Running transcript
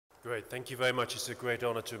Great, thank you very much. It's a great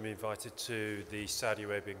honor to be invited to the Saudi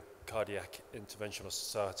Arabian Cardiac Interventional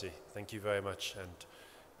Society. Thank you very much.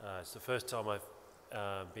 And it's the first time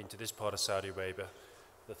I've been to this part of Saudi Arabia,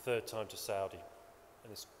 the third time to Saudi,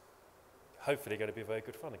 and it's hopefully going to be very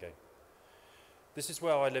good fun again. This is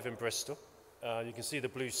where I live in Bristol. You can see the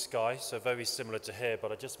blue sky, so very similar to here,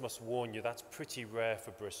 but I just must warn you, that's pretty rare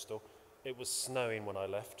for Bristol. It was snowing when I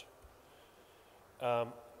left.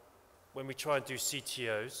 When we try and do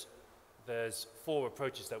CTOs, there's 4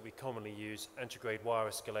 approaches that we commonly use: antegrade wire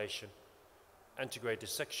escalation, antegrade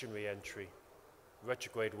dissection re-entry,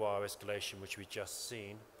 retrograde wire escalation, which we've just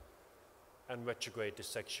seen, and retrograde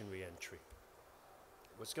dissection re-entry.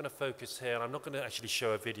 We're just going to focus here, and I'm not going to actually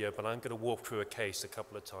show a video, but I'm going to walk through a case a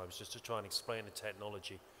couple of times just to try and explain the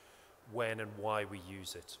technology, when and why we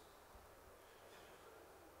use it.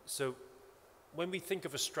 So, when we think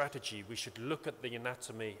of a strategy, we should look at the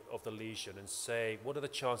anatomy of the lesion and say, what are the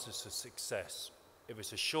chances of success? If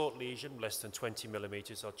it's a short lesion, less than 20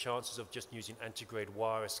 millimeters, our chances of just using antegrade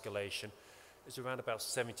wire escalation is around about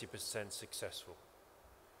 70% successful.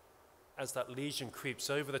 As that lesion creeps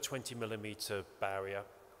over the 20 millimeter barrier,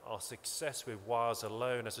 our success with wires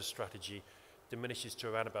alone as a strategy diminishes to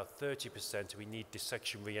around about 30%. We need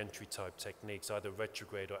dissection re-entry type techniques, either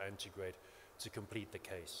retrograde or antegrade, to complete the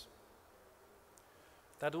case.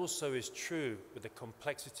 That also is true with the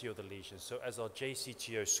complexity of the lesion. So as our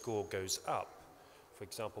JCTO score goes up, for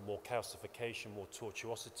example, more calcification, more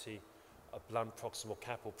tortuosity, a blunt proximal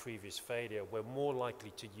cap or previous failure, we're more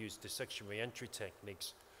likely to use dissection re-entry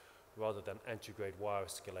techniques rather than antegrade wire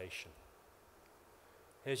escalation.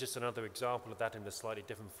 Here's just another example of that in a slightly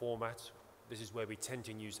different format. This is where we tend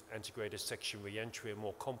to use antegrade dissection re-entry in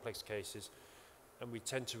more complex cases, and we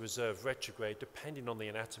tend to reserve retrograde depending on the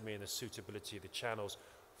anatomy and the suitability of the channels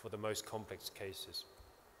for the most complex cases.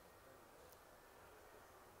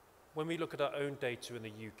 When we look at our own data in the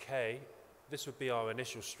UK, this would be our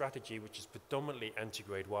initial strategy, which is predominantly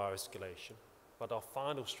antegrade wire escalation. But our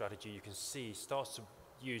final strategy, you can see, starts to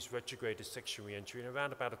use retrograde dissection re-entry in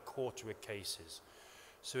around about a quarter of cases.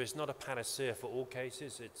 So it's not a panacea for all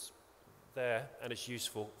cases, it's there and it's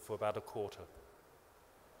useful for about a quarter.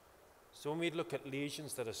 So when we look at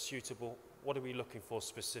lesions that are suitable, what are we looking for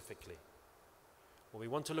specifically? Well, we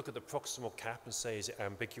want to look at the proximal cap and say, is it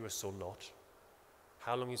ambiguous or not?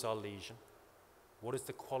 How long is our lesion? What is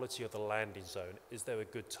the quality of the landing zone? Is there a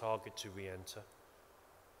good target to re-enter?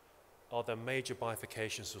 Are there major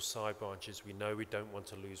bifurcations or side branches? We know we don't want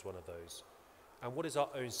to lose one of those. And what is our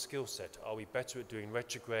own skill set? Are we better at doing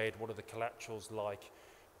retrograde? What are the collaterals like?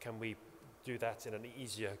 Can we do that in an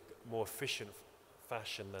easier, more efficient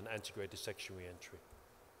fashion than antegrade dissection re-entry?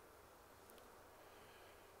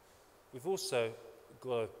 We've also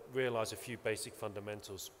got to realize a few basic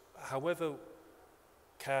fundamentals. However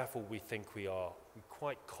careful we think we are, we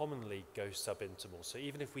quite commonly go subintimal. So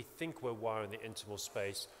even if we think we're wiring the intimal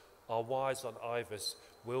space, our wires on IVUS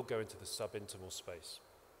will go into the subintimal space.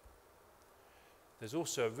 There's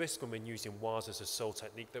also a risk when we're using wires as a sole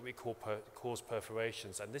technique that we cause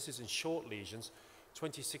perforations, and this is in short lesions.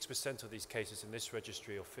 26% of these cases in this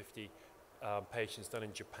registry of 50 patients done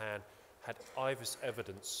in Japan had IVUS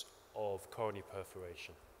evidence of coronary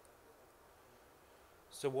perforation.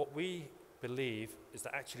 So what we believe is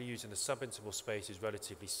that actually using the subintimal space is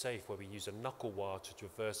relatively safe, where we use a knuckle wire to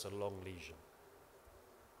traverse a long lesion.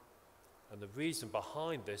 And the reason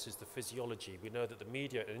behind this is the physiology. We know that the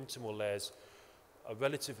medial and intimal layers are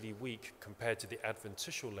relatively weak compared to the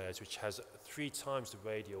adventitial layers, which has 3 times the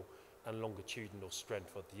radial and longitudinal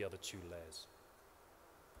strength of the other 2 layers.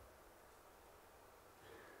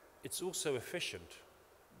 It's also efficient.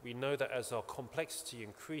 We know that as our complexity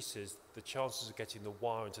increases, the chances of getting the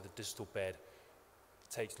wire into the distal bed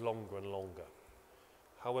takes longer and longer.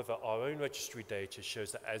 However, our own registry data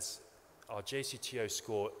shows that as our JCTO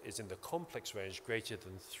score is in the complex range greater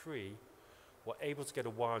than 3, we're able to get a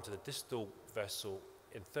wire into the distal vessel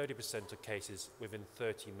in 30% of cases within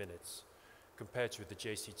 30 minutes. Compared to the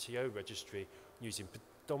JCTO registry using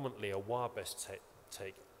predominantly a wire-based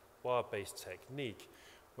technique,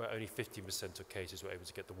 where only 15% of cases were able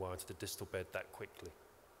to get the wire into the distal bed that quickly.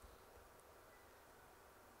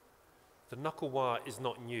 The knuckle wire is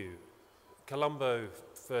not new. Colombo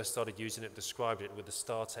first started using it, described it with the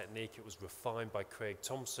STAR technique. It was refined by Craig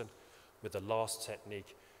Thompson with the LAST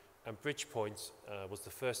technique. And Bridgepoint was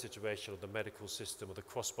the first iteration of the medical system of the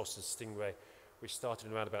cross-Boston Stingray, which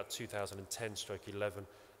started around about 2010/11, and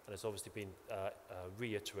has obviously been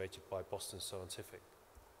reiterated by Boston Scientific.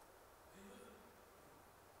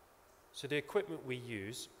 So the equipment we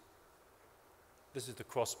use This is the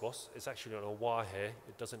crossboss. It's actually on a wire here.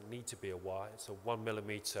 It doesn't need to be a wire. It's a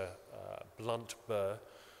 1mm blunt burr,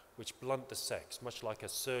 which blunt dissects, much like a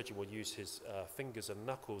surgeon will use his fingers and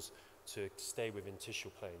knuckles to stay within tissue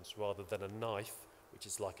planes, rather than a knife, which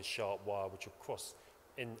is like a sharp wire, which will cross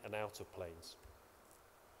in and out of planes.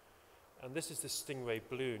 And this is the Stingray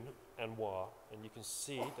balloon and wire, and you can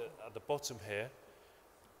see that at the bottom here,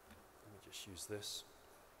 let me just use this.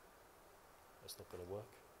 That's not going to work.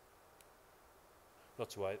 Not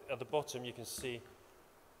to worry. At the bottom you can see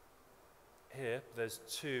here there's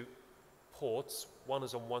two ports. One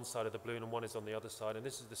is on one side of the balloon and one is on the other side, and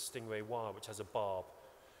this is the Stingray wire, which has a barb.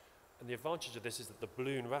 And the advantage of this is that the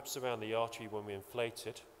balloon wraps around the artery when we inflate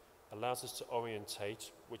it, allows us to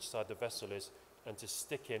orientate which side the vessel is, and to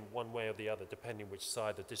stick in one way or the other depending which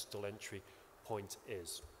side the distal entry point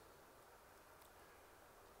is.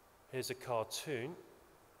 Here's a cartoon.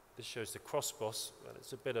 This shows the crossboss, and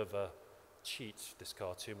it's a bit of a cheat, this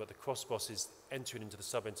cartoon, but the crossboss is entering into the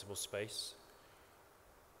subintimal space.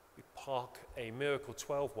 We park a Miracle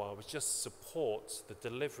 12 wire which just supports the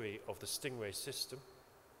delivery of the Stingray system.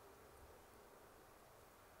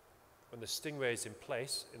 When the Stingray is in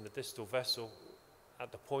place in the distal vessel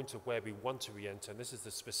at the point of where we want to re-enter, and this is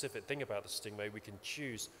the specific thing about the Stingray, we can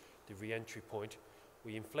choose the re-entry point.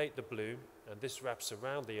 We inflate the balloon and this wraps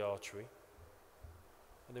around the artery,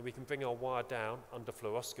 and then we can bring our wire down under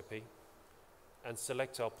fluoroscopy and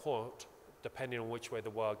select our port depending on which way the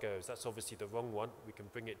wire goes. That's obviously the wrong one. We can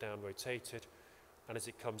bring it down, rotate it, and as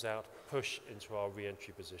it comes out, push into our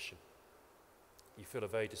re-entry position. You feel a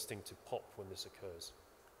very distinctive pop when this occurs.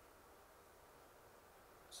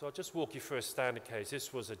 So I'll just walk you through a standard case.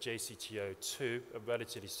 This was a JCTO2, a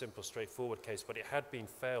relatively simple, straightforward case, but it had been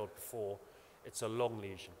failed before. It's a long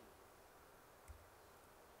lesion.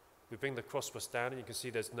 We bring the crossbus down and you can see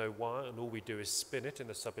there's no wire, and all we do is spin it in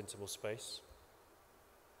the subintimal space.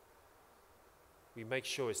 We make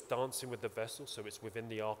sure it's dancing with the vessel, so it's within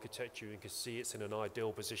the architecture. You can see it's in an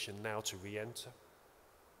ideal position now to re-enter.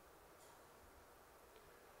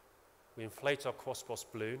 We inflate our crossboss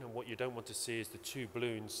balloon, and what you don't want to see is the two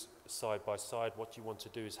balloons side by side. What you want to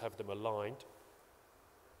do is have them aligned.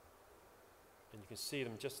 And you can see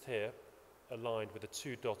them just here, aligned with the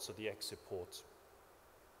two dots of the exit port.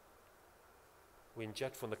 We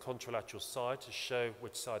inject from the contralateral side to show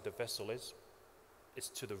which side the vessel is. It's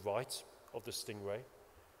to the right of the Stingray.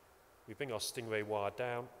 We bring our Stingray wire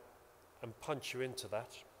down and puncture into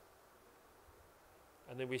that.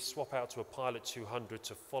 And then we swap out to a Pilot 200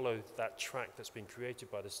 to follow that track that's been created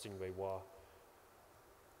by the Stingray wire.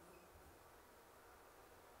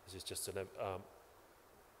 This is just an,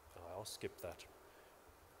 I'll skip that.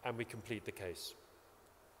 And we complete the case.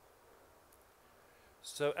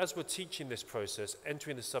 So as we're teaching this process,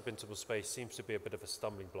 entering the subintimal space seems to be a bit of a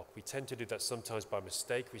stumbling block. We tend to do that sometimes by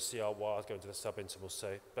mistake. We see our wires go into the subintimal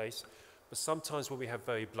space, but sometimes when we have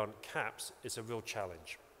very blunt caps, it's a real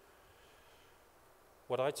challenge.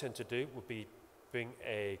 What I tend to do would be bring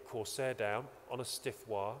a Corsair down on a stiff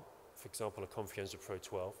wire, for example a Confianza Pro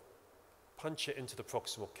 12, punch it into the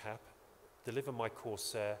proximal cap, deliver my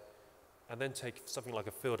Corsair, and then take something like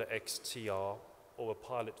a Fielder XTR or a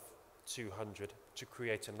Pilot 200 to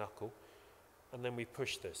create a knuckle, and then we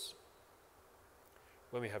push this.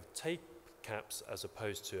 When we have tape caps as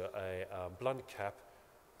opposed to a blunt cap,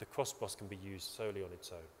 the crossboss can be used solely on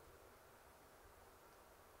its own.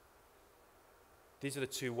 These are the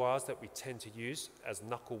two wires that we tend to use as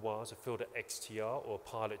knuckle wires, a Fielder XTR or a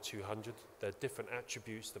Pilot 200. They're different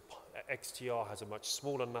attributes. The XTR has a much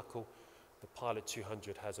smaller knuckle. The Pilot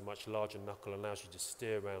 200 has a much larger knuckle and allows you to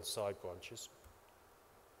steer around side branches.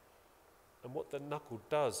 And what the knuckle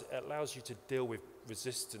does, it allows you to deal with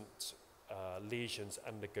resistant lesions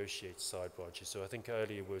and negotiate side branches. So I think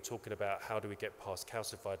earlier we were talking about how do we get past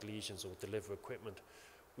calcified lesions or deliver equipment.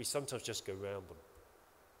 We sometimes just go around them.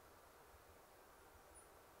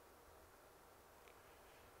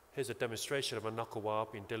 Here's a demonstration of a knuckle wire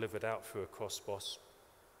being delivered out through a crossboss.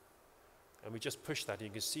 And we just push that, and you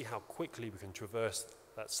can see how quickly we can traverse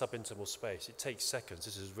that subintimal space. It takes seconds,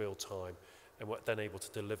 this is real time, and we're then able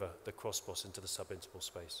to deliver the crossboss into the subintimal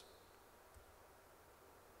space.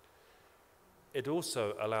 It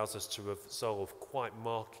also allows us to resolve quite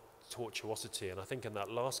marked tortuosity, and I think in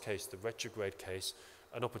that last case, the retrograde case,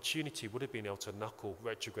 an opportunity would have been able to knuckle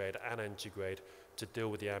retrograde and antegrade to deal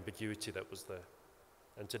with the ambiguity that was there,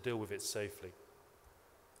 and to deal with it safely.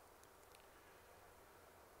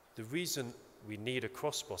 The reason we need a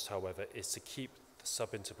crossboss, however, is to keep the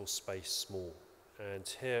subintimal space small. And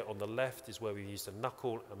here on the left is where we use the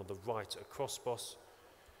knuckle, and on the right a crossboss.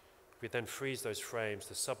 If we then freeze those frames,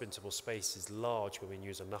 the subintimal space is large when we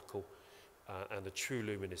use a knuckle, and the true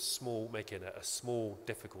lumen is small, making it a small,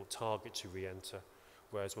 difficult target to re-enter.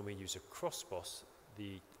 Whereas when we use a crossboss,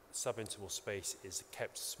 the subintimal space is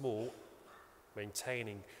kept small,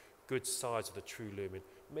 maintaining good size of the true lumen,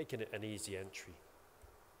 making it an easy entry.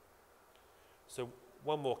 So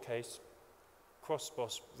one more case,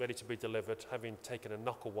 crossboss ready to be delivered, having taken a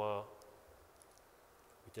knuckle wire.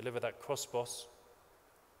 We deliver that crossboss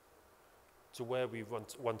to where we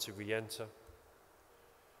want to re-enter.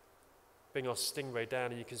 Bring our stingray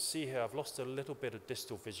down, and you can see here I've lost a little bit of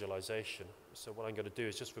distal visualization. So what I'm going to do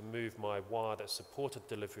is just remove my wire that supported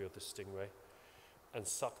delivery of the stingray and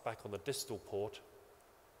suck back on the distal port.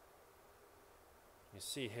 You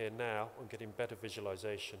see here now I'm getting better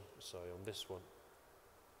visualization, sorry, on this one.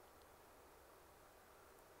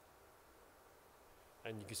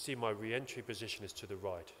 And you can see my re-entry position is to the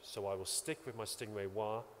right. So I will stick with my stingray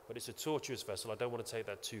wire, but it's a tortuous vessel. I don't want to take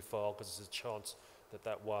that too far because there's a chance that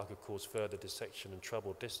that wire could cause further dissection and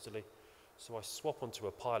trouble distally. So I swap onto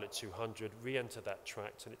a Pilot 200, re-enter that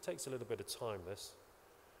tract, and it takes a little bit of time, this.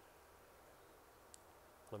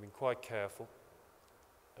 I'm being quite careful.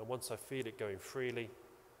 And once I feel it going freely,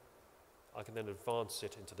 I can then advance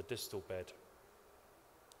it into the distal bed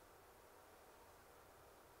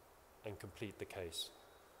and complete the case.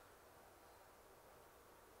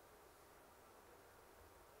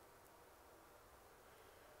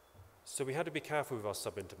 So we had to be careful with our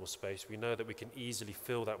subintimal space. We know that we can easily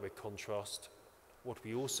fill that with contrast. What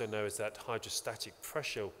we also know is that hydrostatic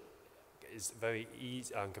pressure is very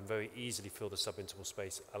easy and can very easily fill the subintimal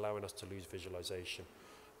space, allowing us to lose visualization.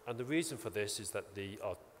 And the reason for this is that the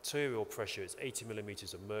arterial pressure is 80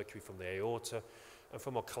 millimeters of mercury from the aorta, and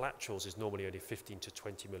from our collaterals is normally only 15 to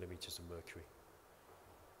 20 millimeters of mercury.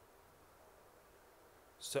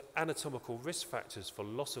 So anatomical risk factors for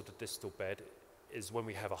loss of the distal bed is when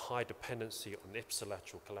we have a high dependency on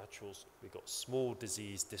ipsilateral collaterals, we've got small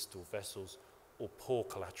diseased distal vessels, or poor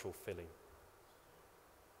collateral filling.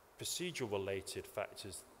 Procedural related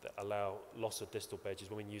factors that allow loss of distal beds is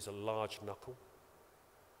when we use a large knuckle.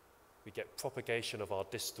 We get propagation of our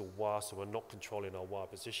distal wire, so we're not controlling our wire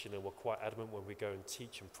position, and we're quite adamant when we go and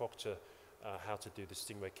teach and proctor how to do the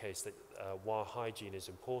stingray case that wire hygiene is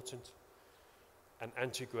important. An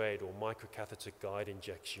antegrade or microcatheter guide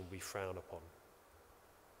injection we frown upon.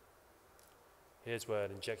 Here's where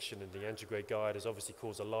an injection in the antegrade guide has obviously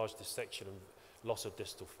caused a large dissection and loss of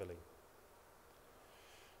distal filling.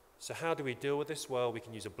 So how do we deal with this? Well, we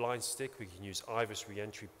can use a blind stick, we can use IVUS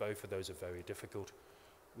re-entry, both of those are very difficult.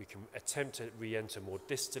 We can attempt to re-enter more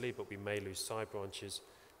distally, but we may lose side branches.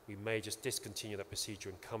 We may just discontinue that procedure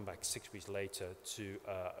and come back 6 weeks later to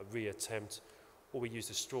re-attempt, or we use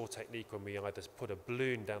the straw technique when we either put a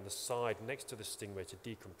balloon down the side next to the stingray to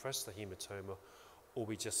decompress the hematoma, or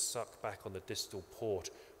we just suck back on the distal port,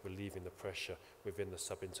 relieving the pressure within the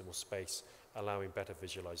subintimal space, allowing better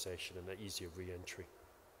visualization and an easier re-entry.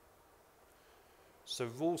 So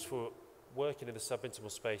rules for working in the subintimal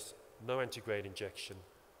space: no antegrade injection,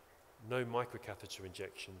 no microcatheter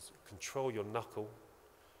injections, control your knuckle,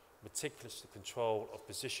 meticulous control of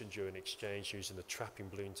position during exchange using the trapping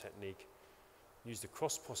balloon technique, use the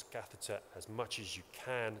cross-post catheter as much as you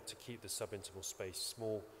can to keep the subintimal space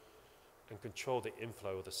small, and control the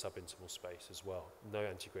inflow of the subintimal space as well. No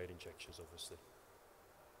antegrade injections, obviously.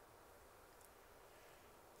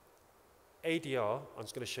 ADR, I'm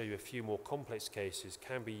just going to show you a few more complex cases,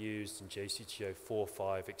 can be used in JCTO 4,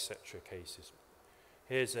 5, etc. cases.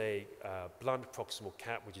 Here's a blunt proximal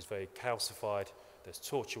cap which is very calcified, there's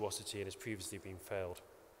tortuosity and has previously been failed.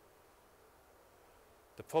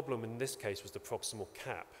 The problem in this case was the proximal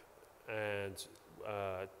cap, and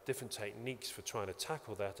different techniques for trying to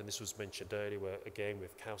tackle that, and this was mentioned earlier where, again,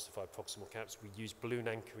 with calcified proximal caps, we use balloon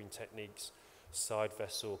anchoring techniques, side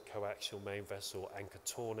vessel, coaxial main vessel, anchor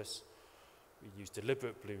torus. We use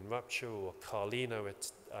deliberate balloon rupture or Carlino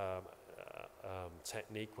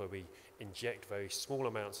technique where we inject very small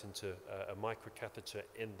amounts into a microcatheter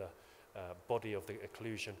in the body of the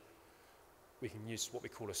occlusion. We can use what we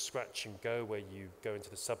call a scratch and go, where you go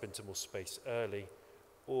into the subintimal space early,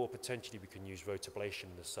 or potentially we can use rotablation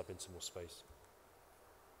in the subintimal space.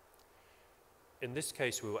 In this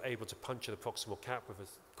case, we were able to puncture the proximal cap with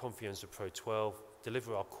a Confianza Pro 12,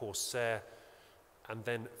 deliver our Corsair, and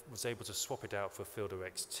then was able to swap it out for a Fielder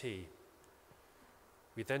XT.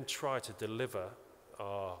 We then tried to deliver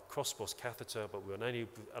our crossboss catheter, but we were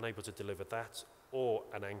unable to deliver that, or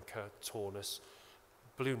an anchor torus.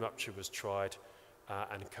 Balloon rupture was tried,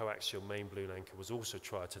 and coaxial main balloon anchor was also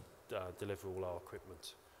tried to deliver all our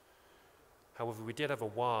equipment. However, we did have a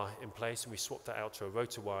wire in place, and we swapped that out to a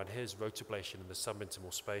rotor wire, and here's rotablation in the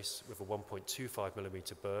subintimal space with a 1.25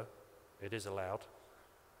 millimeter burr. It is allowed,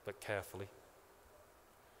 but carefully.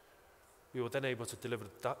 We were then able to deliver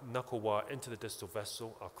the knuckle wire into the distal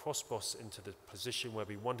vessel, our crossboss into the position where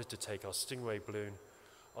we wanted to take our stingray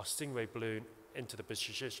balloon into the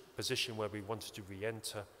position where we wanted to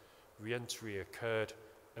re-enter. Re-entry occurred,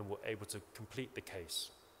 and we're able to complete the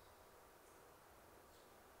case.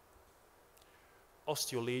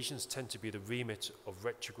 Osteal lesions tend to be the remit of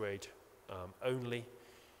retrograde only.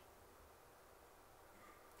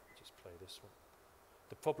 Just play this one.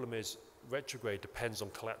 The problem is retrograde depends on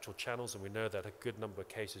collateral channels, and we know that a good number of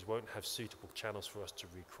cases won't have suitable channels for us to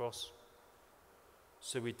recross.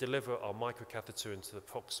 So we deliver our microcatheter into the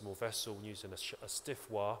proximal vessel using a stiff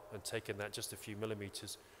wire and taking that just a few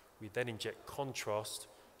millimeters. We then inject contrast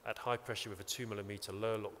at high pressure with a 2 millimeter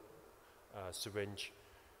lower lock syringe.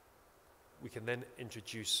 We can then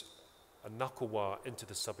introduce a knuckle wire into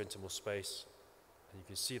the subintimal space. And you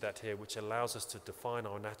can see that here, which allows us to define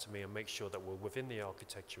our anatomy and make sure that we're within the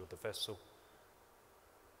architecture of the vessel.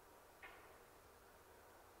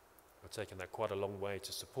 We're taking that quite a long way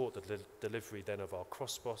to support the delivery then of our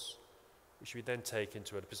crossboss, which we then take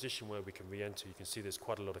into a position where we can re-enter. You can see there's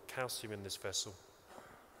quite a lot of calcium in this vessel.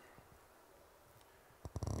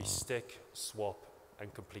 We stick, swap,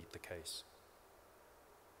 and complete the case.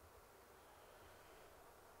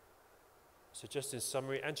 So just in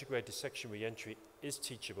summary, antegrade dissection re-entry is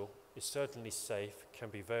teachable, is certainly safe, can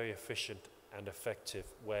be very efficient and effective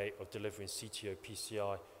way of delivering CTO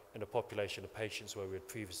PCI in a population of patients where we had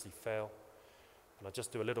previously failed. And I'll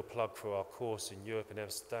just do a little plug for our course in Europe and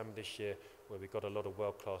Amsterdam this year, where we've got a lot of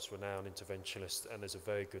world-class renowned interventionists, and there's a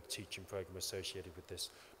very good teaching program associated with this,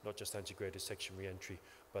 not just antegrade dissection re-entry,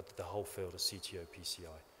 but the whole field of CTO PCI.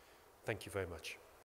 Thank you very much.